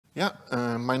Yeah,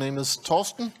 my name is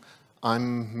Torsten.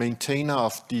 I'm maintainer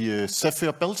of the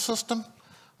Zephyr build system.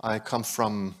 I come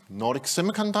from Nordic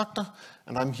Semiconductor,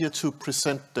 and I'm here to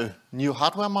present the new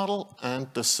hardware model and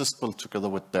the Sysbuild together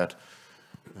with that.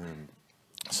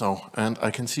 And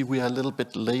I can see we are a little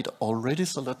bit late already,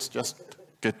 so let's just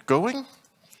get going.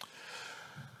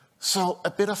 So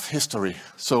a bit of history.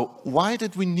 So why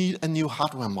did we need a new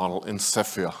hardware model in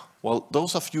Zephyr? Well,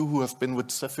 those of you who have been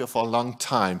with Zephyr for a long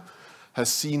time has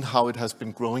seen how it has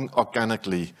been growing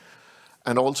organically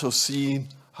and also seen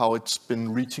how it's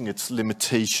been reaching its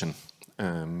limitation,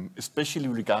 especially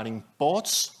regarding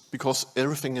boards, because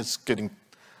everything is getting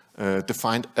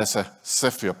defined as a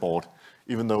Zephyr board,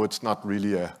 even though it's not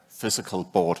really a physical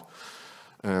board.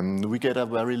 We get a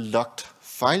very locked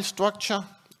file structure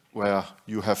where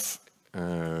you have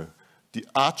the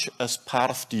arch as part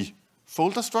of the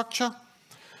folder structure.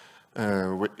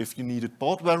 If you needed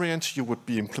board variants, you would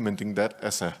be implementing that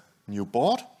as a new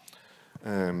board.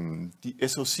 The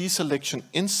SoC selection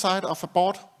inside of a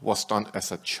board was done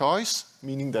as a choice,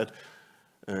 meaning that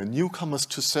newcomers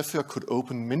to Zephyr could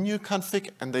open menu config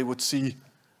and they would see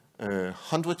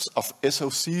hundreds of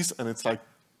SoCs, and it's like,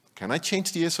 can I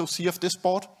change the SoC of this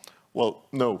board? Well,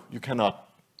 no, you cannot.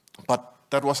 But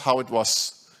that was how it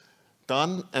was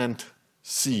done and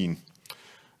seen.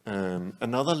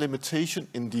 Another limitation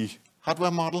in the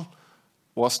hardware model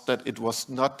was that it was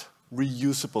not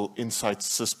reusable inside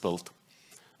Sysbuild.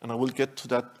 And I will get to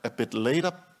that a bit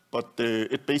later, but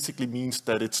it basically means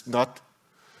that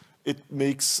it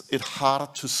makes it harder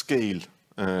to scale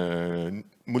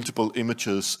multiple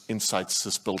images inside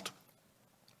Sysbuild.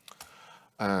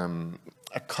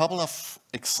 A couple of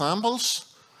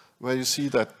examples where you see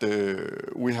that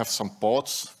we have some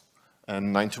boards,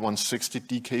 and 9160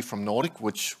 DK from Nordic,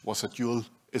 which was a dual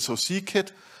SoC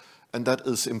kit, and that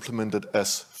is implemented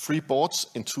as 3 boards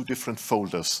in 2 different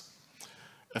folders.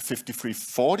 A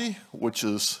 5340, which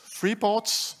is 3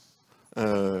 boards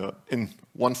in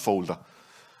 1 folder.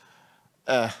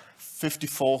 A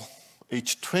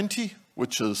 54H20,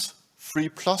 which is 3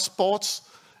 plus boards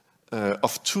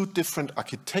of 2 different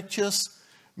architectures,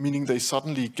 meaning they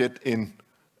suddenly get in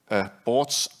a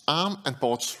board's ARM and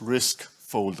board's RISC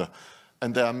folder.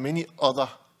 And there are many other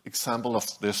examples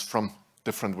of this from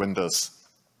different vendors.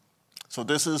 So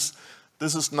this is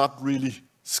not really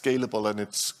scalable, and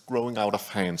it's growing out of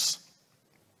hands.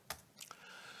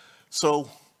 So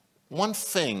one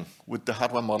thing with the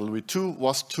hardware model we do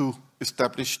was to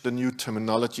establish the new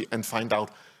terminology and find out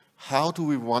how do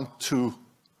we want to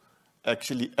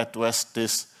actually address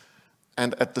this.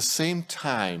 And at the same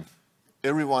time,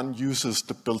 everyone uses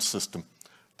the build system.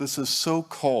 This is so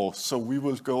core, so we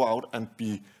will go out and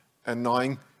be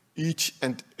annoying each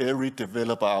and every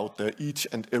developer out there, each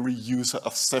and every user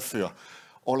of Zephyr,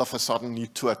 all of a sudden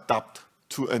need to adapt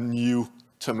to a new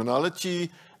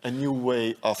terminology, a new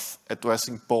way of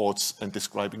addressing boards and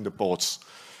describing the boards.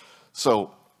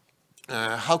 So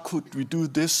how could we do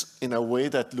this in a way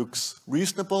that looks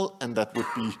reasonable and that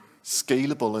would be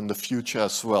scalable in the future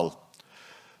as well?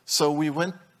 So we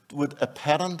went with a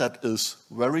pattern that is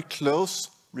very close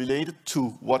related to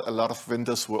what a lot of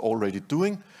vendors were already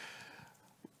doing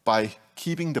by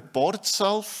keeping the board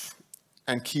itself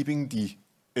and keeping the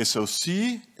SoC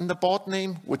in the board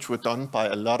name, which were done by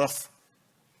a lot of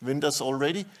vendors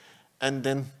already, and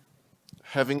then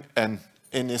having an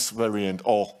NS variant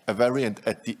or a variant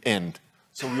at the end.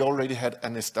 So we already had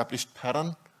an established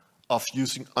pattern of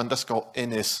using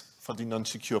 _NS for the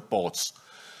non-secure boards.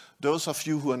 Those of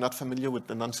you who are not familiar with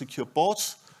the non-secure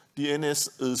boards, the NS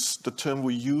is the term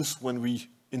we use when we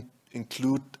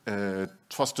include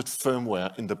trusted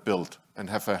firmware in the build and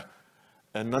have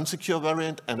a non-secure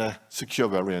variant and a secure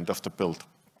variant of the build.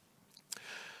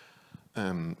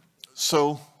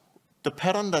 So the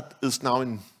pattern that is now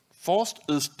enforced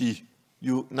is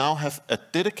you now have a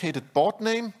dedicated board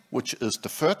name, which is the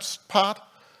first part.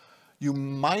 You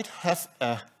might have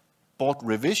a board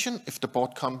revision if the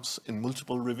board comes in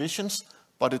multiple revisions,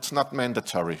 but it's not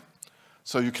mandatory.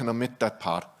 So you can omit that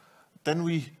part. Then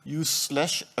we use /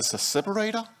 as a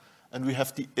separator, and we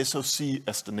have the SoC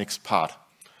as the next part.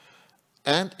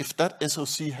 And if that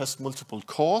SoC has multiple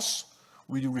cores,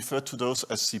 we refer to those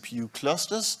as CPU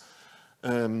clusters.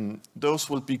 Those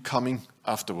will be coming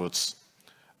afterwards.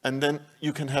 And then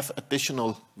you can have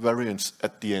additional variants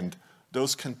at the end.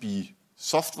 Those can be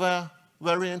software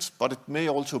variants, but it may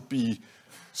also be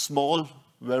small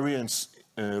variants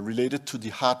related to the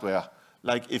hardware.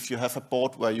 Like if you have a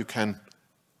board where you can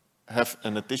have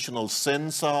an additional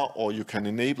sensor, or you can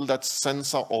enable that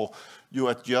sensor, or you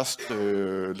adjust,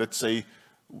 let's say,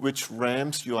 which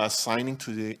RAMs you are assigning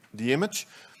to the image.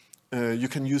 you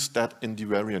can use that in the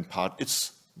variant part.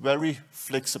 It's very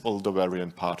flexible, the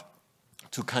variant part,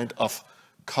 to kind of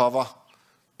cover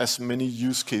as many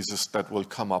use cases that will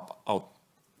come up out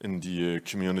in the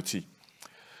community.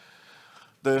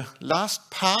 The last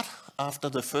part after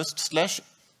the first slash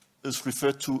is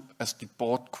referred to as the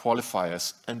board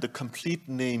qualifiers, and the complete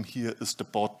name here is the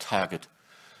board target.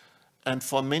 And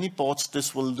for many boards,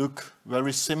 this will look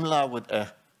very similar with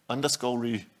a underscore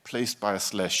replaced by a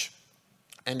slash.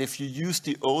 And if you use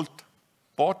the old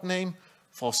board name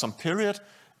for some period,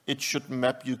 it should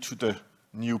map you to the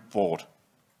new board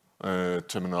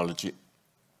terminology.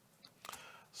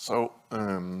 So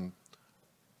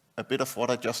a bit of what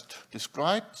I just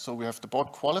described. So we have the board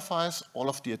qualifiers, all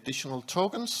of the additional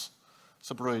tokens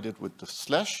separated with the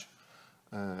slash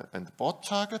and the board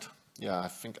target. Yeah, I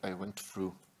think I went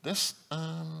through this.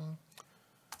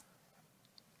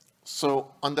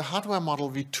 So on the hardware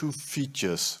model v2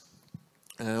 features,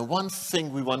 one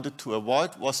thing we wanted to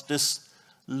avoid was this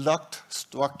locked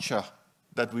structure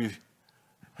that we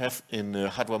have in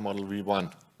hardware model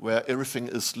v1, where everything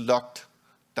is locked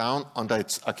down under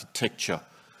its architecture.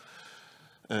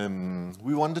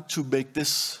 We wanted to make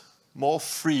this more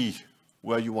free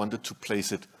where you wanted to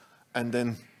place it, and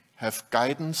then have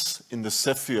guidance in the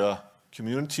Zephyr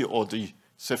community or the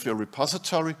Zephyr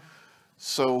repository,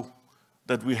 so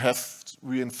that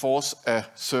we enforce a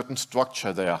certain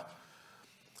structure there.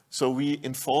 So we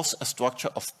enforce a structure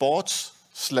of boards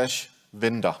 /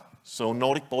 vendor. So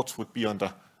Nordic boards would be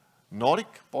under Nordic,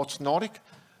 boards Nordic,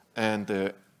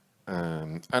 and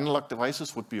analog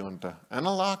devices would be under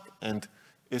analog, and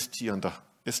ST under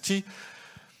ST.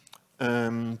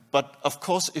 But of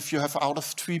course, if you have out of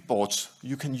 3 boards,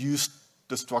 you can use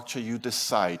the structure you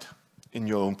decide in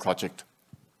your own project.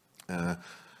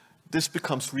 This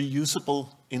becomes reusable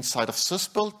inside of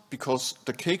Sysbuild because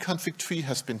the kconfig tree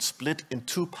has been split in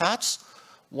 2 parts.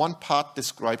 One part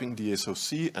describing the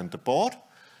SoC and the board,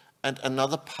 and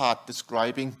another part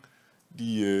describing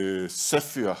the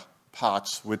Zephyr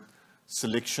parts with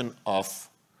selection of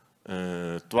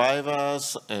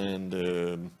drivers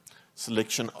and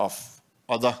selection of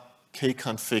other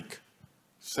kconfig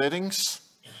settings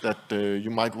that you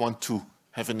might want to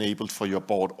have enabled for your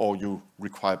board or you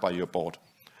require by your board.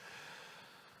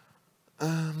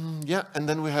 Yeah, and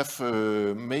then we have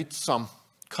made some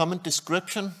common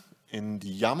description in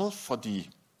the YAML for the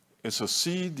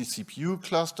SoC, the CPU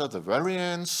cluster, the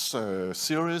variants,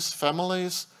 series,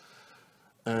 families,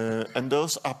 and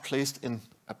those are placed in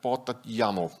a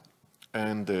board.yaml.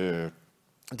 And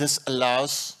this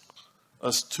allows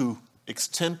us to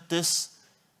extend this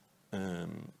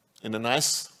in a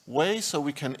nice way so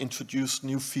we can introduce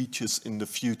new features in the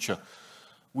future.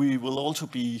 We will also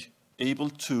be able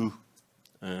to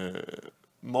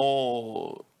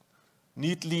more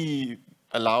neatly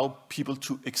allow people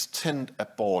to extend a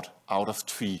board out of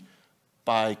 3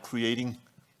 by creating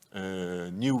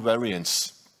new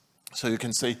variants. So you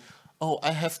can say, oh,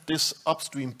 I have this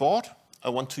upstream board, I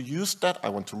want to use that, I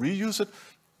want to reuse it,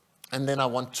 and then I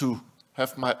want to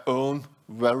have my own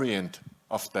variant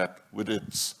of that with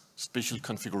its special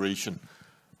configuration.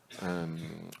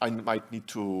 I might need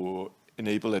to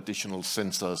enable additional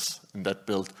sensors in that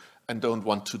build and don't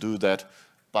want to do that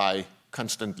by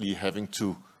constantly having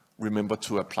to remember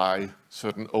to apply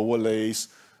certain overlays.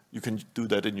 You can do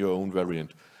that in your own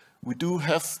variant. We do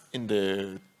have in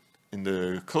the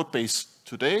code base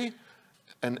today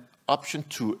an option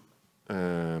to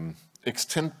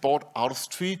extend board out of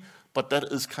 3, but that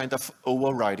is kind of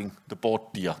overriding the board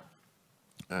dir.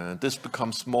 This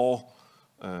becomes more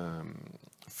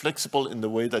flexible in the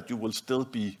way that you will still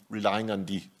be relying on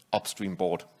the upstream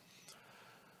board.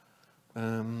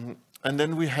 And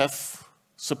then we have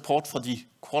support for the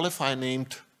qualifier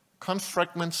named conf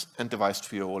fragments and device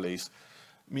tree overlays,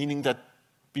 meaning that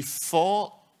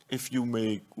before, if you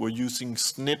were using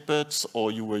snippets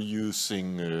or you were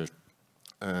using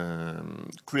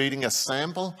creating a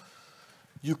sample,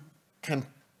 you can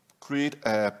create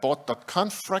a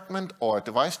board.conf fragment or a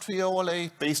device tree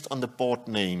overlay based on the board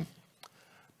name.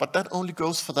 But that only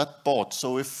goes for that board.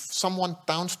 So if someone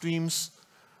downstreams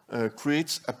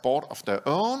creates a board of their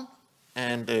own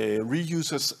and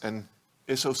reuses an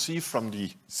SoC from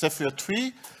the Zephyr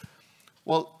tree,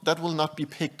 well, that will not be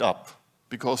picked up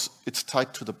because it's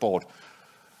tied to the board.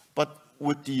 But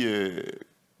with the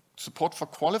support for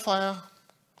qualifier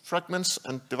fragments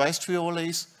and device tree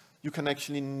overlays, you can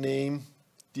actually name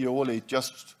the overlay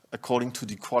just according to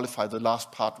the qualifier, the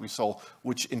last part we saw,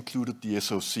 which included the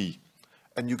SoC.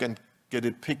 And you can get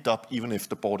it picked up even if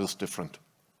the board is different.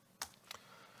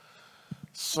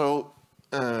 So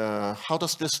how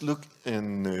does this look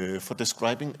for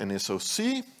describing an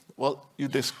SoC? well,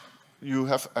 you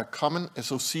have a common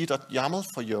SoC.yaml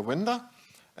for your vendor,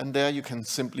 and there you can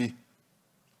simply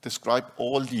describe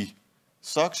all the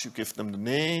SoCs. You give them the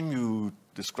name, you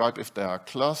describe if there are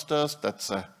clusters, that's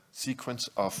a sequence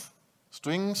of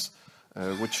strings,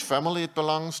 which family it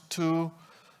belongs to,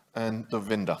 and the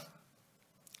vendor.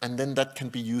 And then that can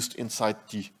be used inside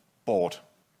the board,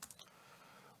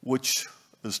 which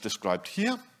is described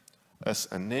here as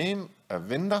a name, a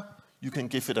vendor. You can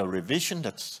give it a revision,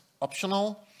 that's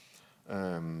optional.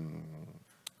 And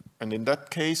in that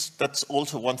case, that's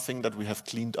also one thing that we have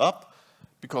cleaned up,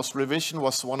 because revision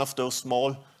was one of those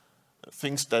small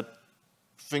things that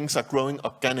things are growing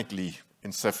organically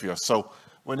in Zephyr. So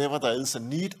whenever there is a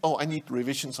need, oh, I need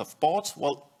revisions of boards,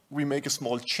 well, we make a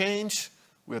small change,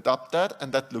 we adopt that,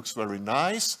 and that looks very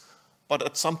nice. But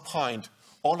at some point,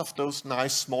 all of those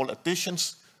nice small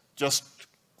additions just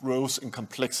grows in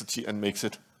complexity and makes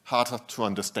it harder to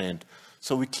understand.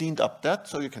 So we cleaned up that,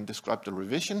 so you can describe the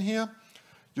revision here.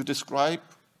 You describe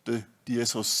the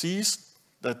SoCs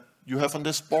that you have on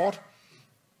this board.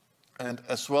 And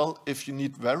as well, if you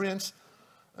need variants,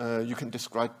 you can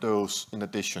describe those in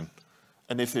addition.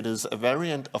 And if it is a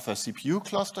variant of a CPU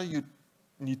cluster, you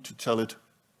need to tell it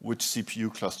which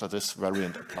CPU cluster this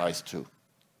variant applies to.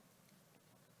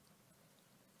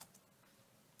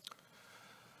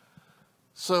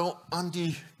 So on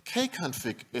the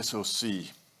kconfig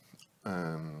SoC,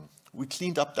 we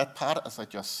cleaned up that part, as I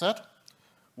just said.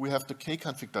 We have the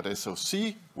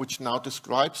kconfig.soc, which now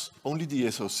describes only the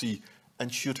SoC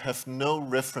and should have no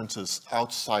references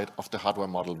outside of the hardware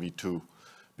model v2,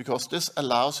 because this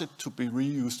allows it to be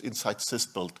reused inside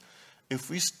Sysbuild. If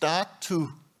we start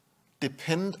to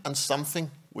depend on something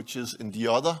which is in the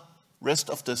other rest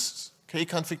of this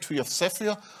kconfig tree of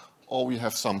Zephyr, or we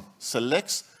have some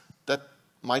selects, that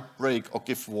might break or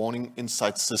give warning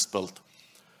inside Sysbuild.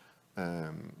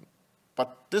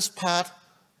 But this part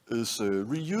is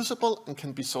reusable and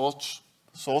can be sourced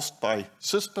by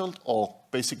Sysbuild or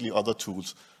basically other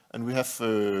tools. And we have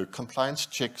compliance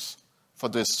checks for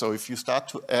this. So if you start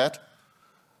to add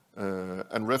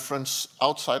and reference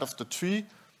outside of the tree,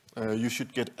 you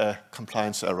should get a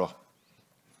compliance error.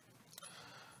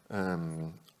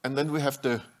 And then we have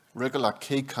the regular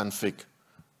kconfig,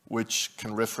 which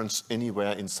can reference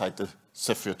anywhere inside the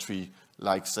Zephyr tree,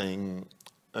 like saying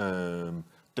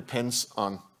depends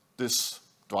on this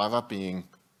driver being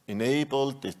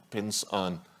enabled, depends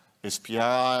on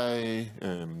SPI,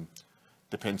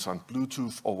 depends on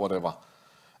Bluetooth or whatever.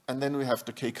 And then we have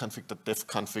the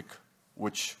kconfig.devconfig,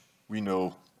 which we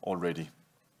know already.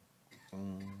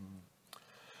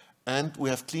 And we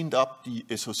have cleaned up the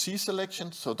SoC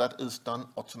selection, so that is done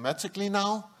automatically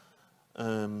now.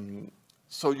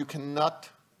 So you cannot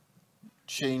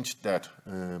change that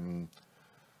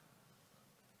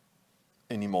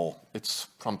anymore. It's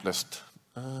promptless.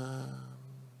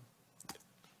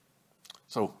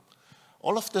 So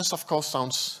all of this, of course,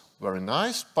 sounds very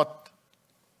nice, but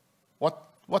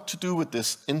what to do with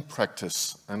this in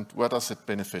practice, and where does it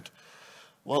benefit?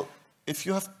 Well, if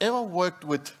you have ever worked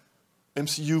with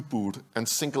MCU boot and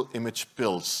single image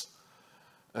builds,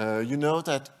 you know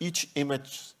that each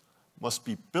image must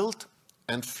be built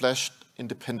and flashed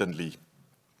independently.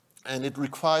 And it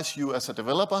requires you as a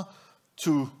developer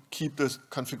to keep the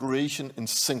configuration in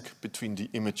sync between the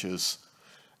images.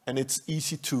 And it's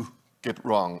easy to get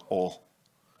wrong or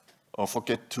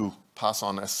forget to pass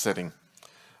on a setting.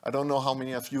 I don't know how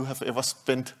many of you have ever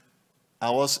spent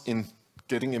hours in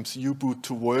getting MCU boot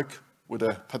to work with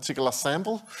a particular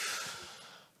sample,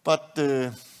 but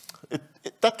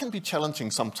that can be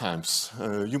challenging sometimes.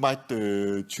 You might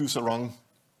choose a wrong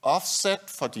offset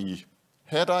for the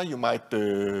header, you might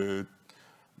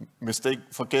mistake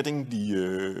forgetting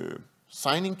the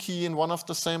signing key in one of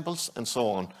the samples, and so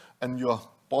on, and your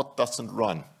board doesn't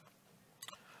run.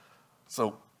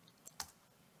 So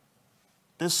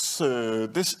this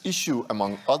issue,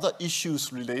 among other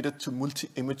issues related to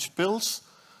multi-image builds,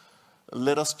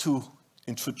 led us to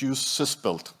introduce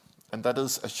Sysbuild, and that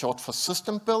is a short for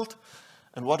system build.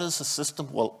 And what is a system?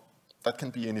 Well, that can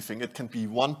be anything. It can be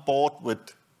one board with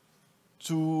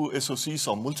two SoCs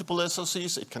or multiple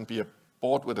SoCs. It can be a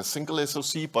board with a single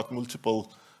SoC but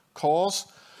multiple cores.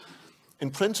 In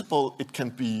principle, it can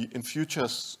be, in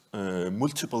futures,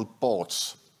 multiple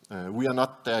boards. We are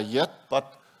not there yet,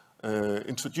 but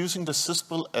introducing the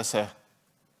Sysbuild as a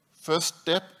first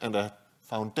step and a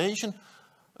foundation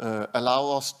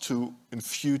allow us to, in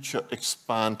future,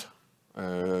 expand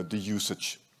the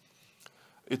usage.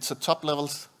 It's a top-level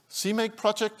CMake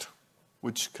project,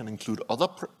 which can include other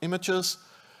images.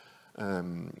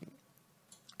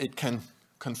 It can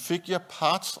configure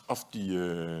parts of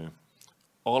the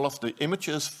all of the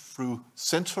images through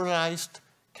centralized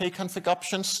kconfig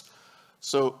options.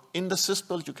 So in the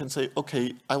Sysbuild, you can say,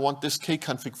 okay, I want this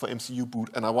kconfig for MCU boot,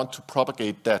 and I want to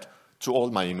propagate that to all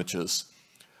my images.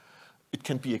 It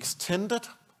can be extended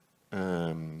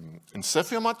in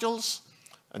Zephyr modules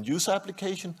and user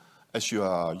application, as you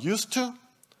are used to.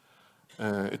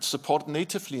 It's supported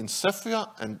natively in Zephyr,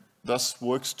 and thus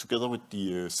works together with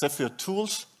the Zephyr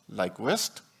tools like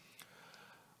West.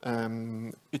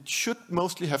 It should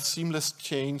mostly have seamless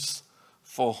chains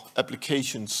for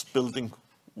applications building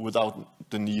without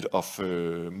the need of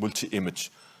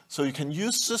multi-image. So you can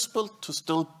use Sysbuild to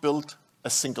still build a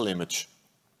single image.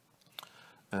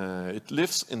 It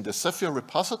lives in the Zephyr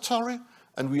repository,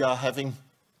 and we are having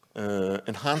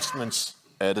enhancements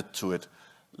added to it.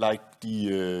 Like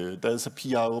there's a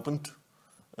PR opened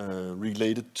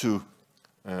related to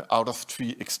out of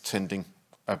tree extending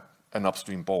an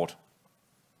upstream board.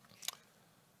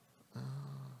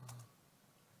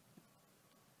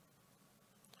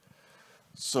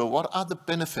 So what are the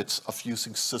benefits of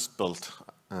using Sysbuild?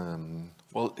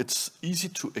 Well, it's easy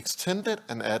to extend it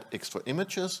and add extra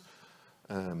images.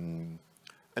 And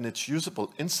it's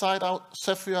usable inside out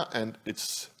Zephyr, and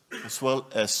it's as well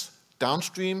as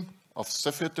downstream of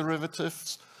Zephyr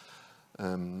derivatives.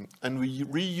 And we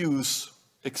reuse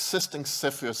existing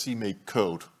Zephyr CMake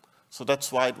code. So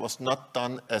that's why it was not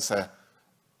done as a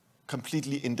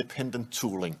completely independent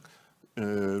tooling.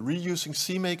 Reusing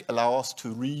CMake allows us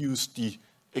to reuse the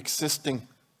existing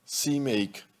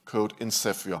CMake code in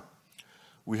Zephyr.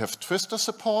 We have twister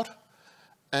support,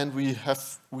 and we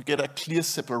get a clear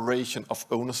separation of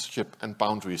ownership and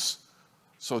boundaries.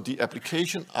 So the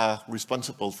application are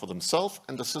responsible for themselves,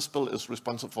 and the Sysbuild is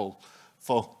responsible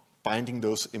for binding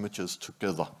those images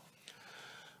together.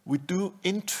 We do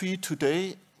in tree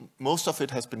today, most of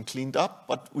it has been cleaned up,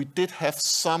 but we did have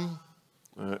some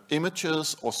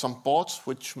images or some boards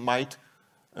which might,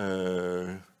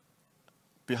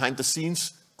 behind the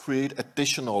scenes, create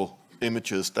additional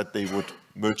images that they would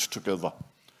merge together.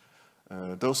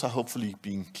 Those are hopefully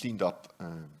being cleaned up.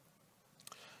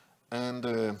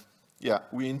 Yeah,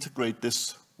 we integrate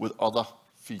this with other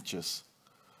features.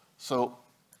 So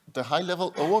the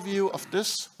high-level overview of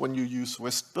this, when you use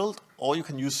West Build, or you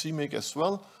can use CMake as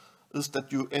well, is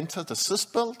that you enter the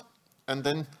Sysbuild, and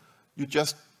then you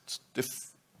just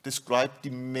describe the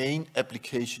main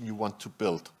application you want to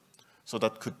build. So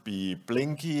that could be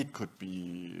Blinky, it could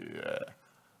be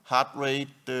heart rate,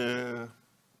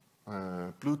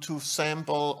 Bluetooth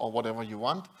sample, or whatever you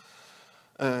want.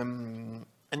 And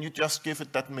you just give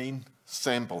it that main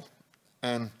sample.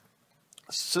 And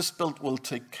Sysbuild will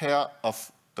take care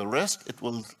of the rest. It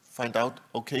will find out,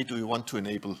 okay, do you want to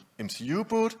enable MCU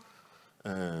boot?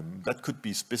 That could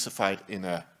be specified in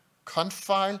a conf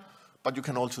file, but you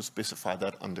can also specify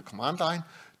that on the command line.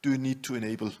 Do you need to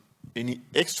enable any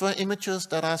extra images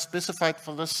that are specified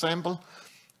for this sample?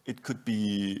 It could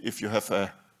be, if you have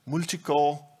a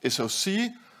multi-core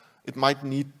SoC, it might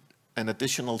need an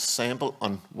additional sample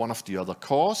on one of the other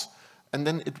cores, and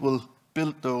then it will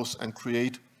build those and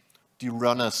create the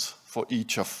runners for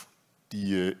each of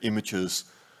the images.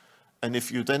 And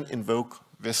if you then invoke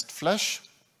West Flash,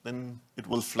 then it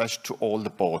will flash to all the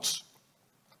boards.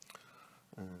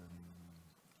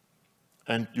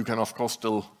 And you can, of course,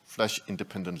 still flash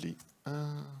independently.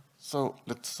 So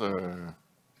let's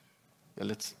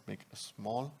make a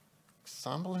small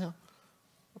example here.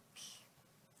 Oops.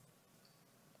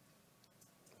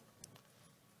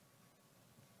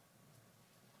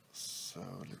 So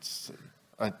let's see.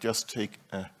 I just take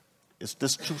a, is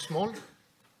this too small?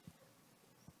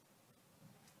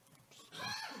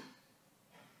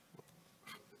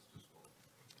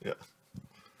 Yeah.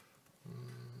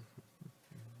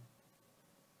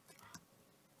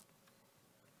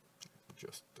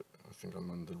 Just, I think I'm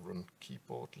on the run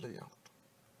keyboard layout.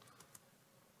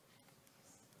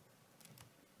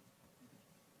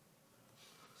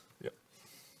 Yeah.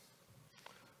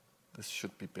 This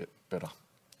should be better.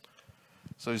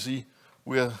 So you see,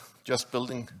 we're just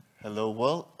building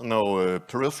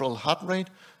peripheral heart rate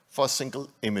for a single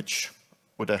image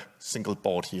with a single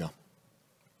board here.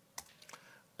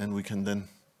 And we can then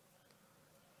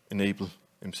enable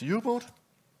MCU boot.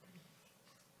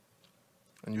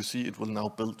 And you see it will now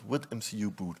build with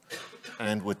MCU boot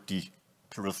and with the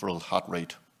peripheral heart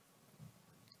rate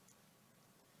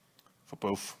for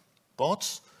both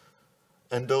boards.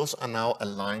 And those are now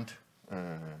aligned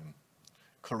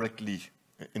correctly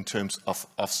in terms of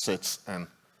offsets and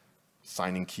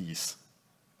signing keys.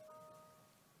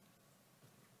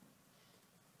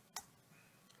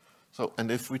 So, and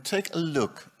if we take a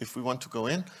look, if we want to go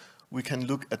in, we can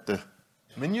look at the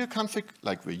menu config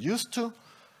like we're used to.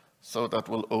 So that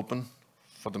will open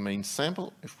for the main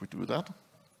sample if we do that.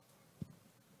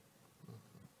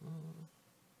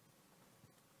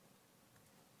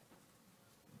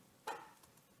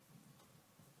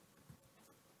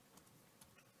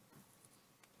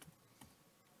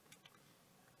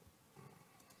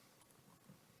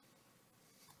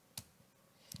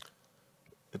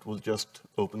 It will just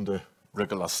open the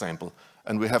regular sample.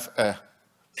 And we have a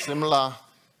similar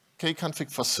kconfig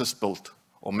for Sysbuild,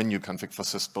 or menu config for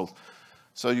Sysbuild.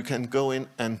 So you can go in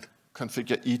and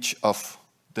configure each of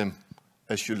them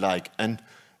as you like. And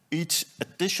each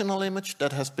additional image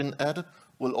that has been added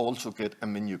will also get a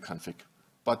menu config.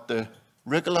 But the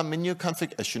regular menu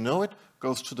config, as you know it,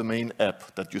 goes to the main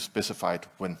app that you specified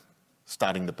when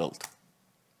starting the build.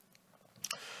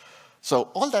 So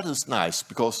all that is nice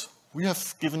because we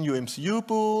have given you MCU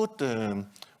boot,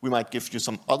 we might give you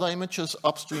some other images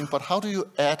upstream, but how do you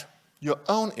add your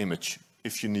own image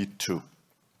if you need to?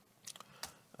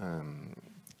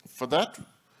 For that,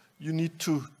 you need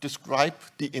to describe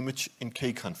the image in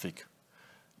kconfig.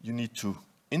 You need to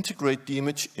integrate the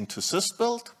image into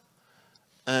Sysbuild,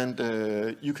 and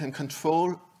you can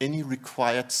control any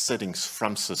required settings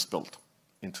from Sysbuild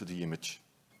into the image.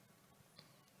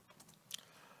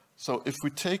 So if we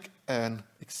take an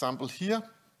example here,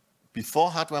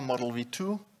 before hardware model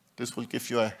v2, this will give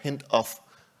you a hint of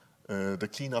the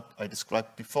cleanup I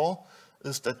described before,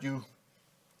 is that you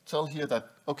tell here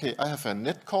that, okay, I have a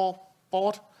netcore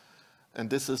board, and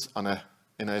this is on a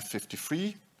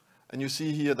NIF53, and you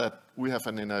see here that we have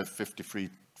an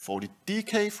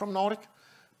NIF5340DK from Nordic,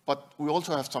 but we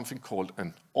also have something called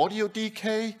an audio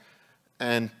DK,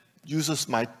 and users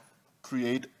might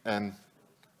create a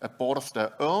board of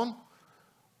their own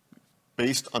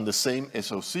based on the same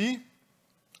SoC.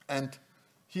 And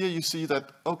here you see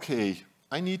that, okay,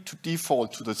 I need to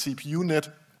default to the CPU net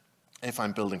if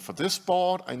I'm building for this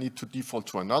board. I need to default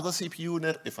to another CPU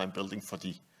net if I'm building for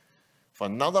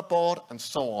another board, and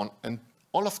so on. And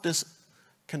all of this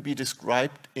can be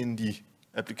described in the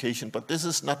application, but this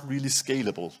is not really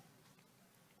scalable.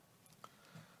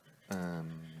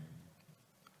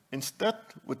 Instead,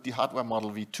 with the hardware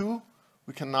model v2,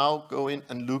 we can now go in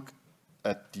and look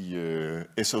at the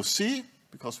SoC,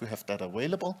 because we have that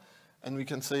available, and we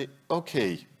can say,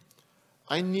 okay,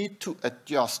 I need to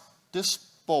adjust this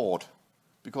board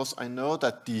because I know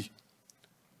that the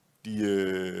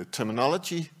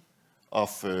terminology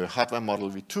of hardware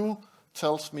model v2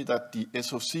 tells me that the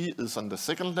SoC is on the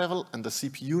second level and the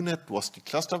CPU net was the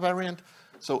cluster variant.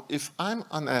 So if I'm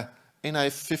on a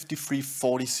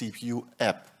NIF5340 CPU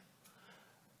app,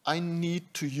 I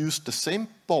need to use the same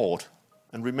board.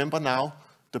 And remember now,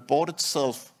 the board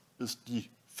itself is the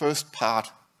first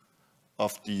part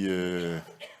of the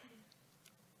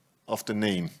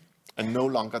name, and no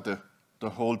longer the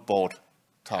whole board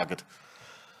target.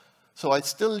 So I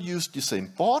still use the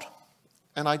same board,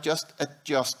 and I just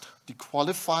adjust the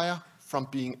qualifier from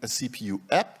being a CPU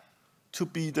app to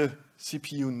be the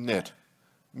CPU net,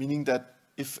 meaning that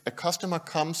if a customer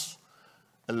comes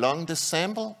along this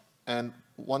sample and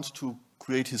wants to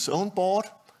create his own board,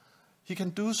 he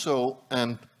can do so,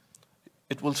 and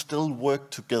it will still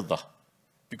work together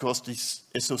because the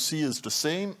SoC is the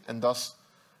same, and thus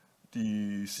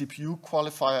the CPU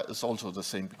qualifier is also the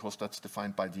same because that's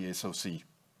defined by the SoC.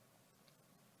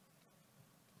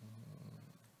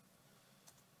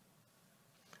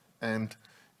 And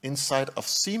inside of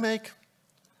CMake,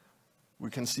 we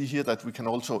can see here that we can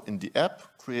also, in the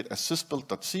app, create a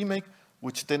sysbuild.cmake,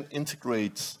 which then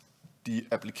integrates the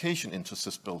application into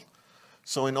Sysbuild.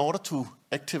 So in order to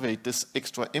activate this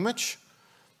extra image,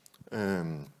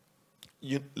 in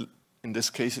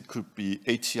this case it could be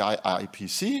HCI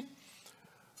IPC,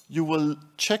 you will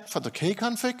check for the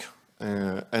kconfig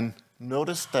and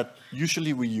notice that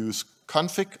usually we use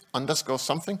config underscore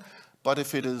something, but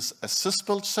if it is a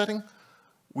Sysbuild setting,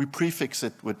 we prefix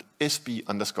it with sb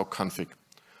underscore config.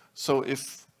 So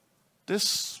if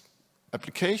this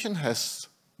application has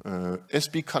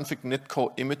sb config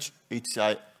netcore image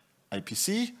HCI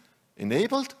IPC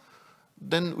enabled,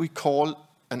 then we call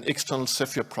an external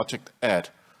Zephyr project add,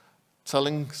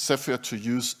 telling Zephyr to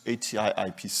use HCI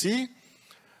IPC,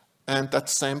 and that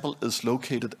sample is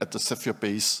located at the Zephyr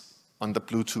base on the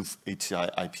Bluetooth HCI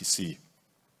IPC.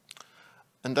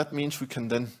 And that means we can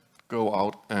then go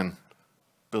out and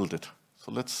build it.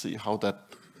 So let's see how that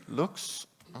looks.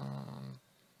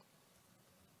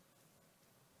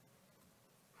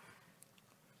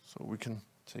 So we can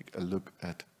take a look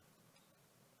at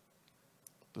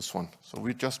this one. So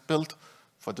we just built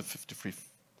for the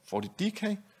 5340DK,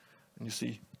 and you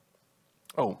see,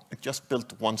 oh, it just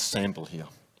built one sample here.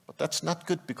 But that's not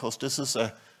good because this is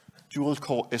a dual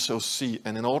core SoC,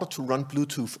 and in order to run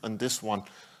Bluetooth on this one,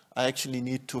 I actually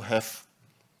need to have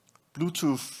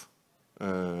Bluetooth,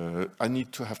 I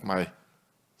need to have my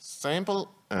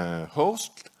sample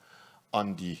host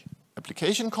on the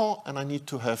application core, and I need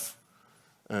to have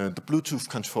the Bluetooth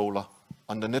controller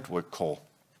on the network core.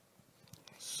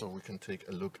 So we can take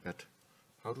a look at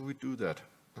how do we do that.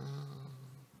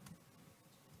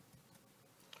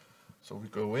 So we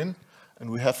go in, and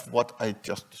we have what I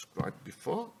just described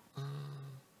before.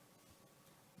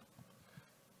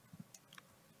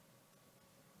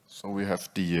 So we have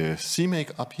the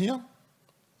CMake up here.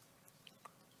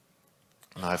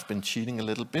 And I've been cheating a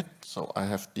little bit, so I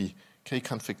have the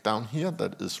kconfig down here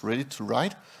that is ready to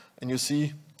write. And you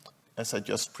see, as I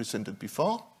just presented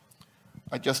before,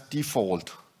 I just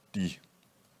default the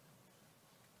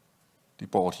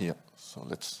board here. So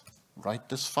let's write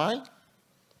this file.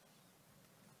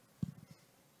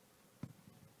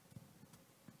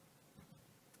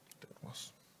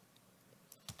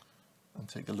 And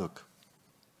take a look.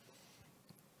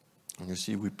 And you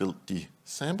see we built the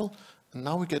sample, and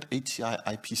now we get ATI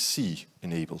IPC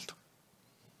enabled.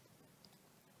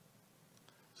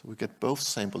 So we get both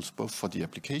samples, both for the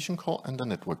application core and the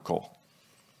network core.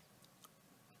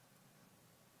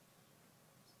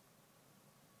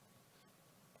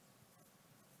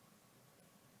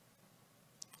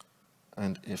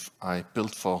 And if I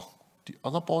build for the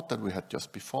other board that we had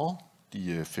just before,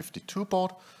 the 52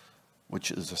 board,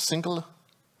 which is a single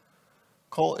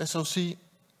core SoC,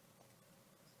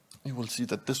 you will see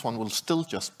that this one will still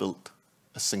just build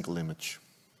a single image.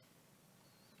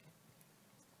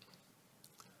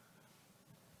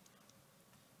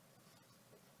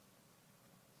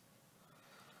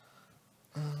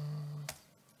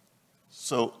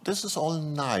 So this is all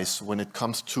nice when it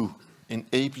comes to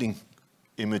enabling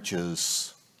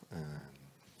images.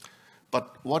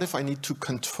 But what if I need to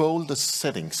control the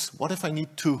settings? What if I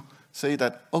need to say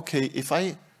that, okay, if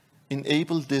I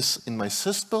enable this in my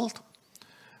Sysbuild,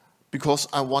 because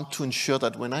I want to ensure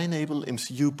that when I enable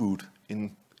MCU boot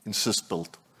in Sysbuild,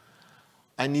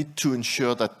 I need to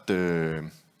ensure that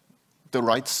the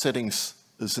right settings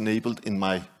is enabled in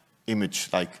my image,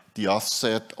 like the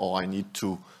offset, or I need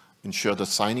to ensure the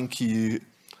signing key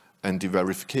and the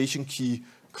verification key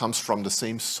comes from the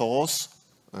same source,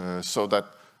 so that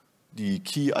the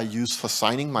key I use for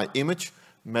signing my image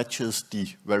matches the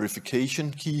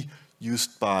verification key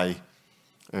used by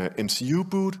MCU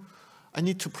boot. I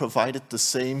need to provide it the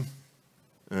same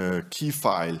key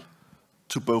file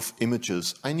to both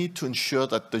images. I need to ensure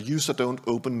that the user don't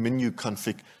open menu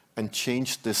config and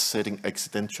change this setting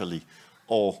accidentally,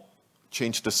 or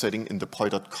change the setting in the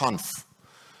poi.conf.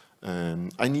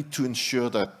 I need to ensure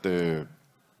that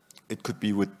it could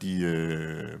be with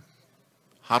the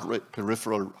heart rate,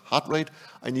 peripheral heart rate.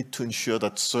 I need to ensure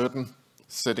that certain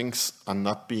settings are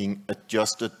not being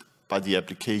adjusted by the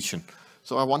application.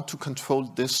 So I want to control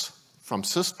this from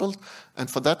Sysbuild, and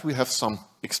for that we have some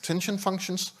extension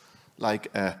functions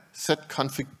like a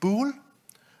setConfig bool,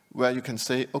 where you can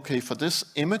say, okay, for this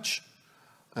image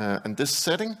and this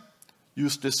setting,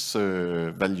 use this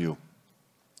value.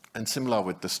 And similar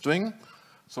with the string.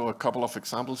 So a couple of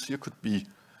examples here could be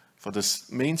for this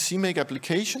main CMake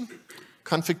application,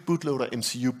 config bootloader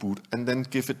MCU boot, and then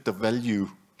give it the value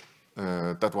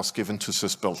that was given to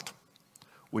Sysbuild,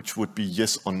 which would be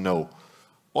yes or no.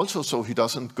 Also, so he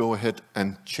doesn't go ahead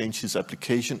and change his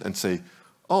application and say,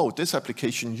 oh, this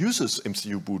application uses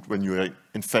MCU boot when you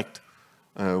in fact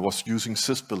was using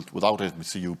Sysbuild without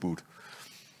MCU boot.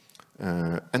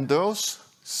 And those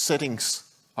settings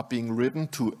are being written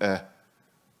to a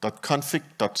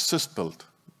 .config.sysbuild.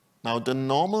 Now the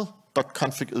normal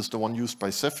 .config is the one used by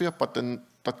Zephyr, but then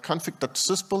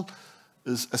 .config.sysbuild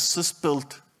is a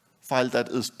Sysbuild file that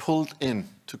is pulled in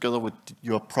together with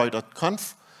your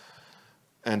poi.conf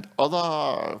and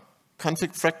other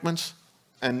config fragments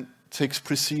and takes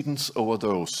precedence over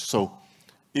those. So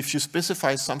if you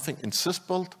specify something in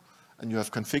Sysbuild and you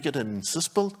have configured it in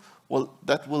Sysbuild, well,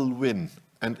 that will win.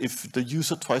 And if the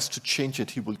user tries to change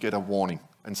it, he will get a warning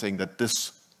and saying that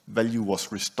this value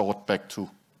was restored back to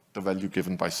the value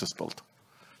given by Sysbuild.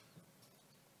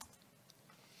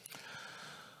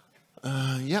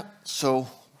 Yeah, so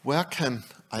where can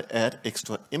I add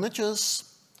extra images?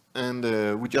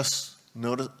 And we just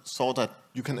saw that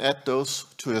you can add those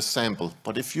to a sample.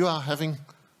 But if you are having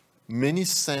many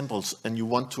samples and you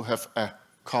want to have a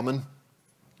common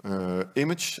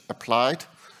image applied,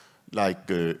 like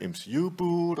MCU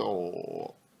boot,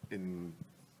 or in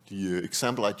the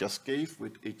example I just gave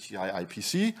with ATI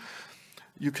IPC,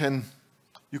 you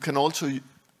can also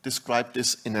describe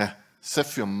this in a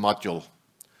Zephyr module.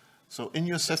 So in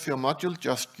your Zephyr module,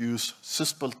 just use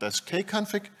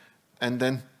sysbuild-kconfig and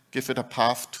then give it a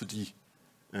path to the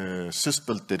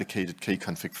sysbuild dedicated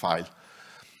kconfig file.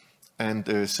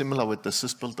 And similar with the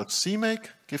sysbuild.cmake,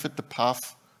 give it the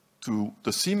path to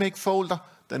the cmake folder,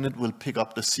 then it will pick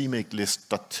up the cmake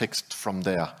list.txt from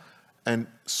there and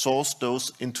source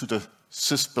those into the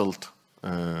sysbuild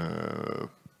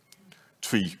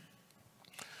tree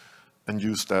and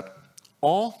use that.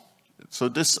 Or, so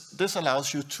this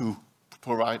allows you to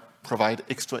provide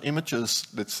extra images,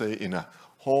 let's say in a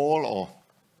hall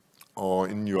or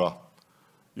in your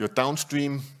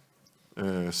downstream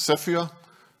Zephyr,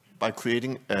 by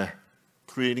creating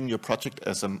your project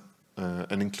as a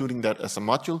and including that as a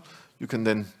module. You can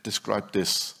then describe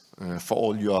this for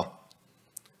all your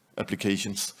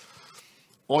applications.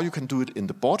 Or you can do it in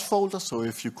the board folder. So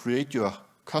if you create your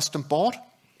custom board,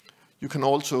 you can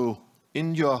also,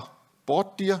 in your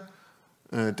board dir,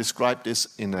 describe this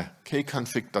in a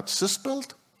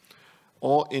kconfig.sysbuild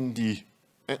or in the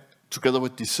together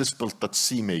with the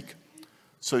sysbuild.cmake.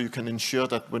 So you can ensure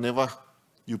that whenever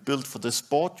you build for this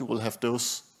board, you will have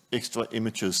those extra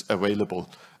images available.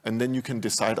 And then you can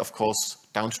decide, of course,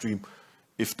 downstream,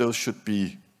 if those should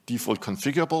be default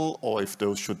configurable or if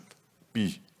those should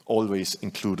be always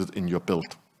included in your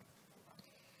build.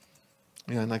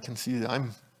 Yeah, and I can see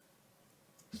I'm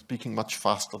speaking much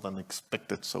faster than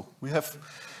expected. So we have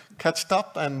catched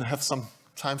up and have some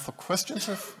time for questions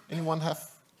if anyone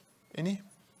have any.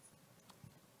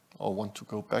 Or want to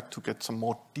go back to get some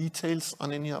more details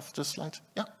on any of the slides?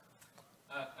 Yeah.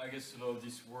 I guess a lot of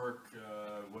this work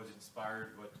was inspired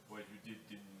what you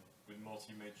did with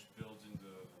multi-image builds in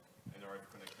the NRF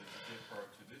connectivity prior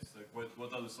to this. Like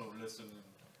what are the sort of lessons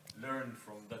learned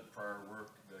from that prior work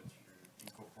that you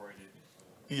incorporated?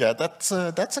 Yeah, that's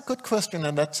a good question,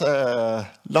 and that's a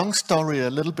long story, a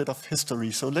little bit of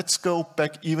history. So let's go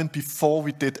back even before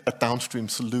we did a downstream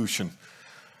solution.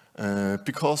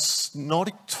 Because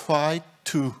Nordic tried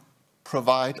to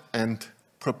provide and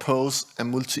propose a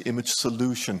multi-image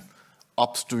solution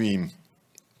upstream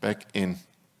back in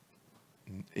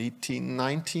 19,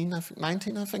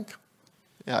 I think.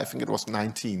 Yeah, I think it was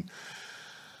 19.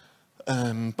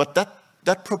 But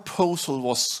that proposal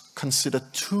was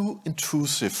considered too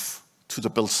intrusive to the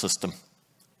build system.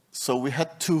 So we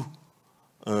had to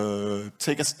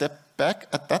take a step back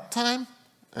at that time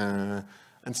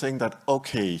and saying that,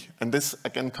 okay, and this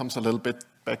again comes a little bit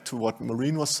back to what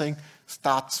Maureen was saying,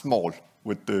 start small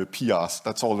with the PRs.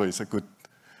 That's always a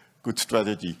good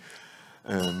strategy.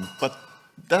 But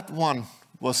that one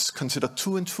was considered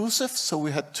too intrusive, so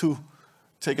we had to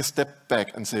take a step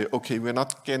back and say, okay, we're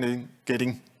not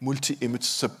getting multi-image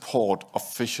support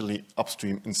officially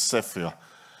upstream in Zephyr.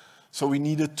 So we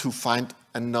needed to find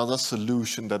another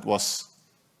solution that was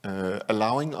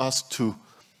allowing us to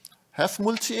have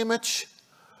multi-image,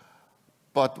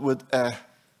 but with a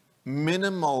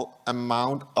minimal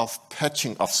amount of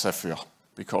patching of Zephyr.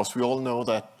 Because we all know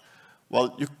that,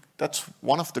 well, that's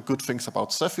one of the good things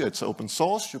about Zephyr. It's open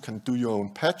source. You can do your own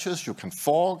patches. You can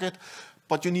fork it.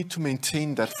 But you need to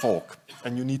maintain that fork.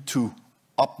 And you need to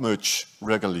upmerge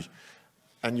regularly.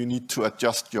 And you need to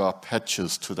adjust your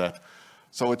patches to that.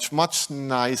 So it's much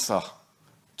nicer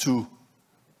to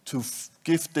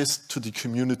give this to the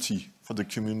community, for the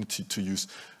community to use.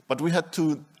 But we had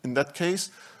to, in that case,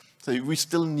 say we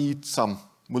still need some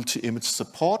multi-image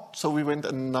support. So we went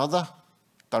another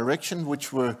direction,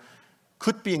 which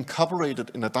could be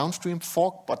incorporated in a downstream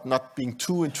fork, but not being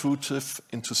too intrusive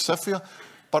into Zephyr,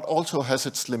 but also has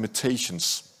its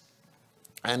limitations.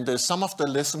 And some of the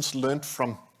lessons learned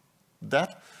from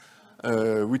that,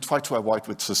 we try to avoid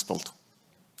with Sysbuild.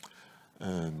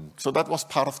 So that was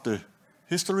part of the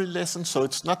history lesson. So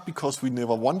it's not because we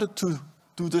never wanted to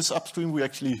do this upstream. We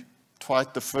actually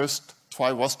tried, the first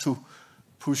try was to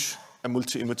push a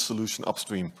multi-image solution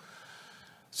upstream.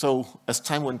 So as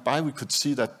time went by, we could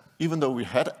see that even though we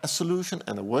had a solution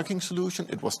and a working solution,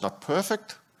 it was not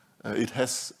perfect. It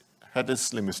has had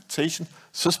its limitation.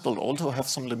 Sysbuild also has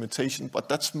some limitation, but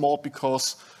that's more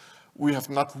because we have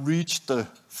not reached the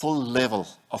full level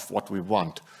of what we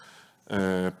want.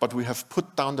 But we have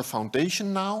put down the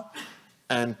foundation now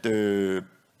and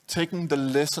taking the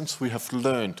lessons we have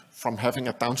learned from having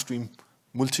a downstream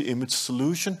multi-image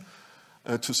solution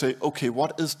to say, okay,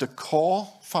 what is the core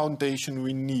foundation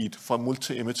we need for a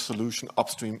multi-image solution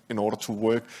upstream in order to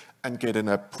work and get an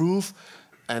approved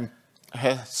and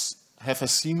have a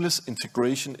seamless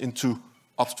integration into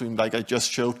upstream like I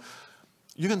just showed.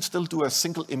 You can still do a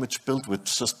single image build with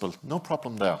Sysbuild, no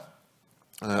problem there.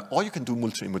 Or you can do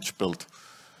multi-image build.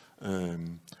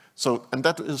 And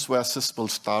that is where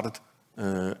Sysbuild started.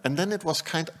 And then it was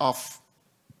kind of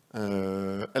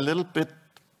a little bit,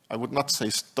 I would not say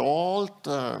stalled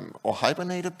or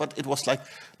hibernated, but it was like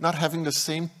not having the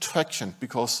same traction,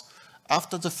 because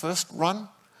after the first run,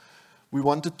 we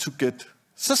wanted to get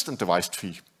system device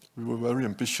tree. We were very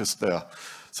ambitious there.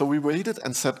 So we waited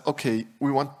and said, okay,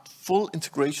 we want full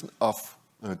integration of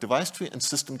device tree and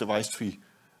system device tree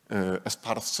as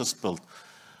part of Sysbuild.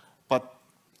 But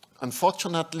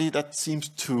unfortunately, that seems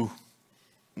to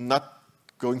not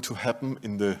going to happen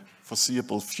in the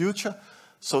foreseeable future.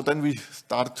 So then we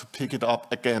started to pick it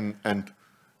up again and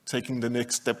taking the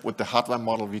next step with the hardware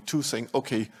model V2, saying,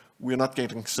 okay, we're not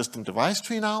getting system device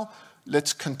tree now.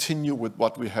 Let's continue with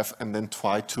what we have and then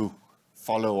try to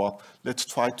follow up. Let's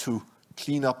try to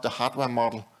clean up the hardware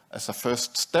model as a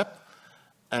first step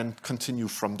and continue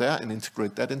from there and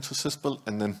integrate that into Sysbuild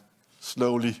and then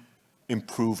slowly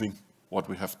improving what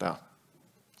we have there.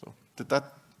 So did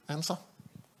that answer?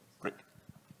 Great.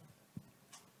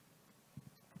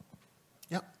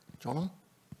 Yeah, Jonathan?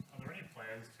 Are there any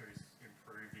plans to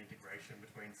improve the integration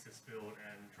between Sysbuild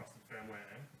and trusted firmware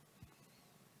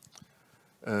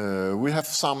M? We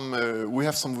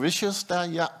have some wishes there,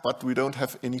 yeah, but we don't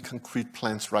have any concrete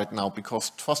plans right now because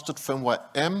trusted firmware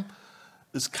M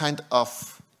is kind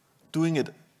of doing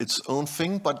its own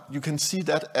thing, but you can see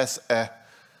that as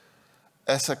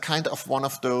a kind of one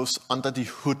of those under the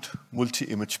hood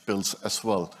multi-image builds as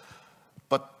well.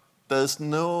 But there's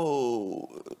no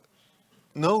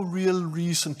real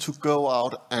reason to go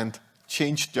out and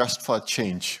change just for a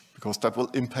change, because that will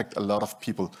impact a lot of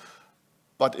people.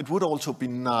 But it would also be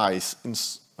nice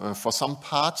for some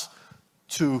parts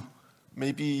to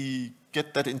maybe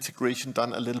get that integration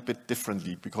done a little bit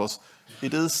differently, because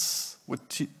it is, with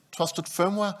trusted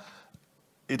firmware,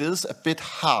 it is a bit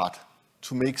hard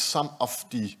to make some of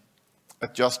the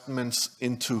adjustments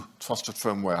into trusted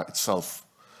firmware itself.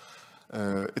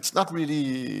 It's not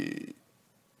really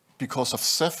because of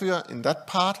Zephyr in that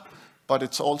part, but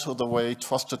it's also the way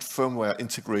trusted firmware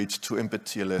integrates to Mbed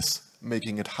TLS,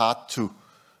 making it hard to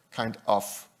kind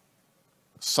of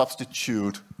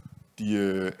substitute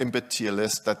the Mbed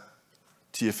TLS that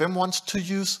TFM wants to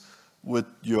use with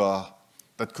your,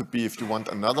 that could be if you want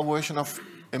another version of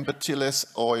Mbed TLS,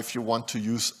 or if you want to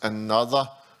use another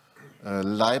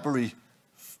library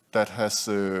that has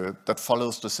that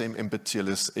follows the same Mbed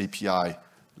TLS API,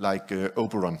 like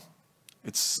Oberon.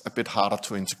 It's a bit harder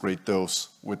to integrate those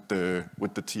with the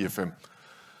TFM.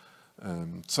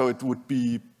 So it would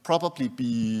probably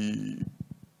be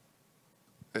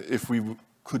if we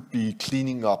could be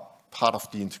cleaning up part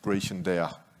of the integration there,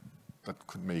 that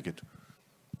could make it.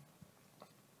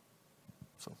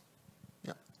 So,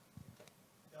 yeah.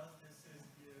 Does this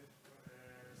Sysbuild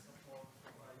support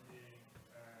providing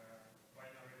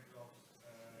binary blocks to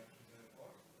the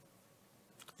board?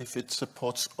 If it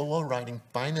supports overriding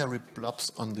binary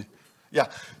blobs on the... Yeah,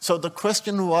 so the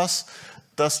question was,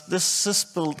 does this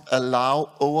Sysbuild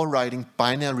allow overriding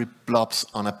binary blobs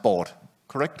on a board?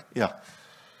 Correct? Yeah.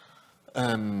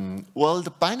 Well,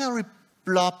 the binary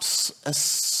blobs as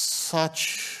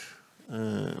such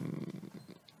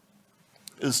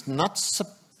is not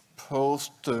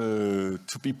supposed to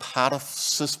be part of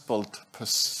Sysbuild per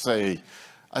se.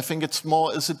 I think it's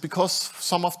more, is it because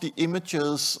some of the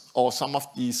images or some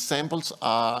of the samples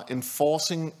are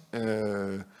enforcing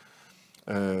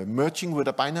merging with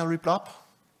a binary blob?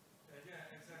 Yeah,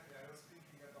 exactly. I was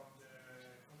thinking about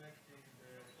connecting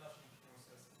the flashing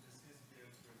process in the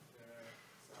Sysbuild with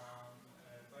some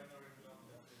binary blob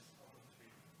that is open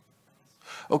tree.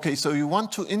 Okay, so you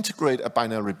want to integrate a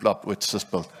binary blob with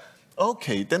Sysbuild.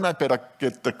 Okay, then I better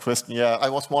get the question. Yeah, I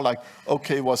was more like,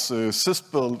 okay, was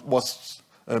Sysbuild,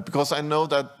 because I know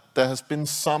that there has been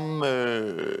some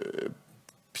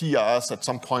PRs at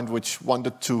some point which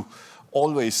wanted to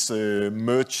always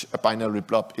merge a binary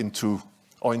blob into,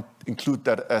 or include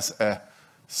that as a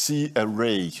C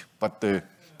array, but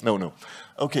no.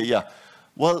 Okay, yeah.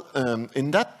 Well,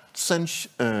 in that sense,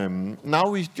 now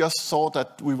we just saw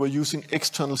that we were using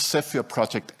external Zephyr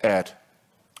project add,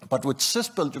 but with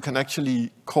Sysbuild you can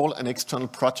actually call an external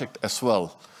project as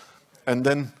well, and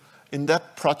then in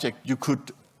that project you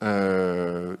could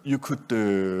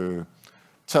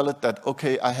tell it that,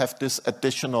 okay, I have this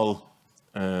additional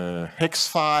hex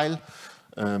file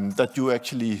that you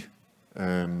actually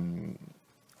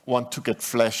want to get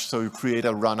flashed, so you create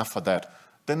a runner for that.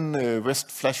 Then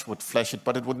West Flash would flash it,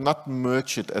 but it would not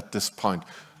merge it at this point.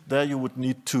 There you would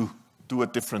need to do a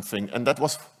different thing. And that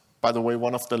was, by the way,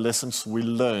 one of the lessons we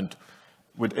learned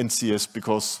with NCS,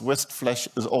 because West Flash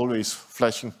is always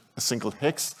flashing a single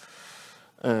hex.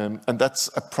 And that's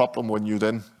a problem when you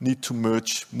then need to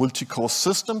merge multi-core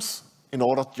systems in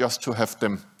order just to have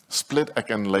them split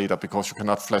again later because you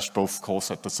cannot flash both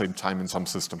cores at the same time in some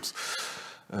systems.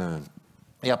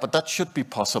 Yeah, but that should be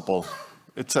possible.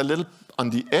 It's a little on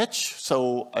the edge,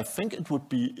 so I think it would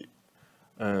be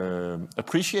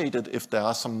appreciated if there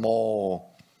are some more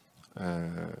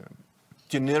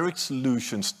generic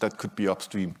solutions that could be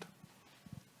upstreamed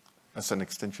as an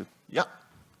extension. Yeah.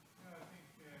 Yeah, I think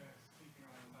speaking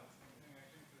on that same thing, I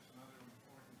think there's another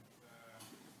important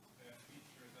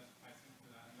feature that I think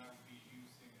that would be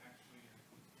using actually,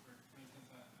 for instance,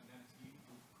 an MCU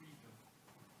to pre-build.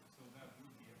 So that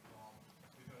would be a flaw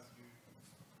because you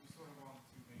sort of want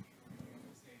to make sure you use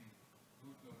the same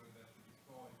bootloader that you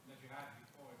had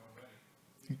deployed already.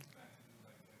 You expect to do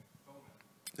like a Poland.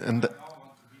 And I all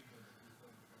want to rebuild the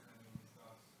bootloader because then you miss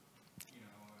out,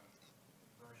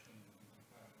 version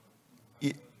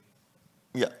compatibility.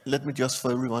 yeah, let me just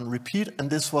for everyone repeat. And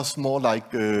this was more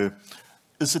like,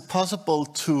 is it possible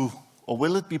to, or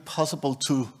will it be possible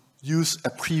to use a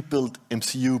pre-built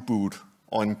MCU boot,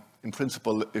 or in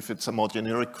principle, if it's a more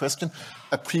generic question,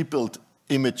 a pre-built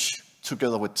image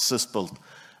together with Sysbuild?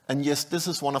 And yes, this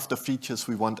is one of the features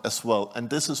we want as well. And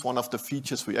this is one of the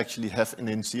features we actually have in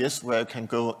NCS, where you can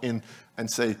go in and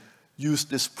say, use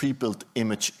this pre-built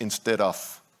image instead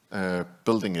of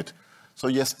building it. So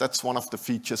yes, that's one of the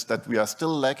features that we are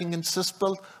still lacking in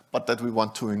Sysbuild, but that we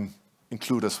want to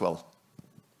include as well.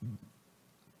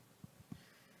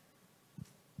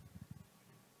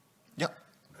 Yeah.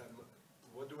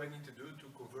 What do I need to do to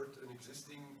convert an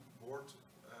existing board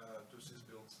to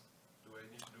Sysbuild? Do I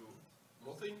need to do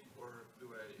nothing, or do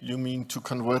I? You mean to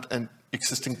convert an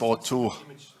existing board to?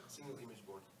 Single image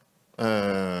board.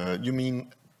 You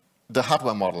mean the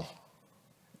hardware model?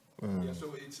 Yeah,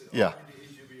 so it's yeah. already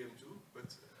HGBM2,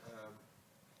 but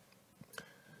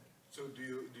so do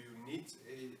you need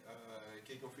a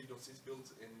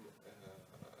kconfig.sysbuild in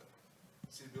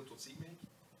sysbuild.cmake?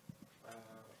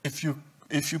 If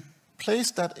you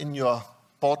place that in your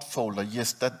board folder,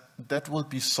 yes, that will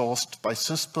be sourced by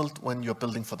Sysbuild when you're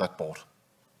building for that board.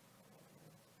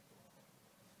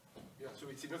 Yeah, so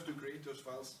it's enough to create those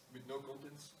files with no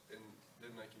contents, and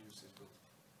then I can use Sysbuild.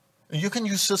 You can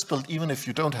use Sysbuild even if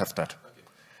you don't have that. Okay.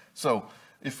 So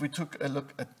if we took a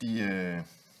look at the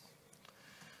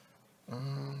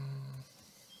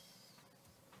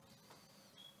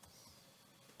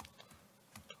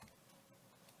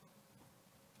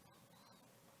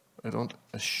I don't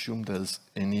assume there's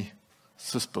any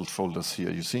Sysbuild folders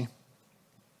here, you see.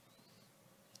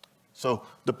 So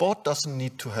the board doesn't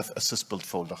need to have a Sysbuild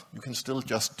folder. You can still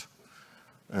just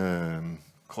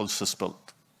call Sysbuild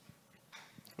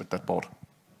with that board.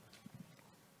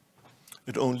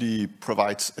 It only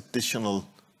provides additional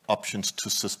options to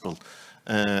Sysbuild.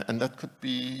 And that could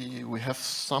be, we have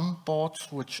some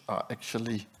boards which are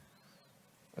actually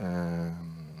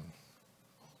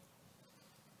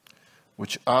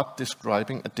which are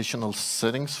describing additional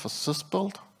settings for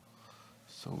Sysbuild.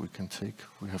 So we can take,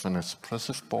 we have an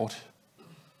expressive board.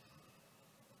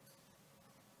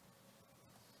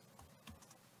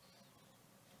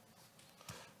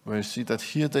 Where you see that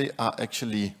here they are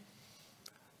actually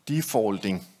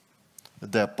defaulting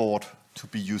their board to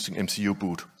be using MCU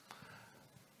boot.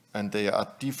 And they are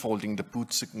defaulting the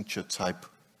boot signature type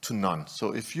to none.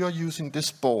 So if you're using this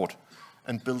board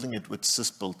and building it with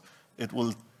Sysbuild, it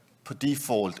will per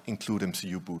default include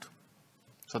MCU boot.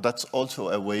 So that's also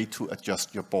a way to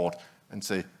adjust your board and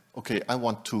say, okay, I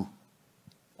want to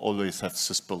always have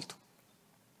Sysbuild.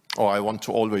 Or I want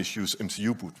to always use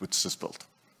MCU boot with Sysbuild.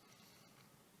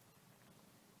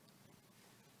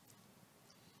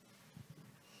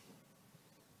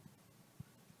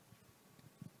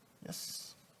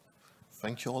 Yes.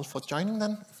 Thank you all for joining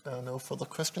then, if there are no further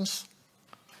questions.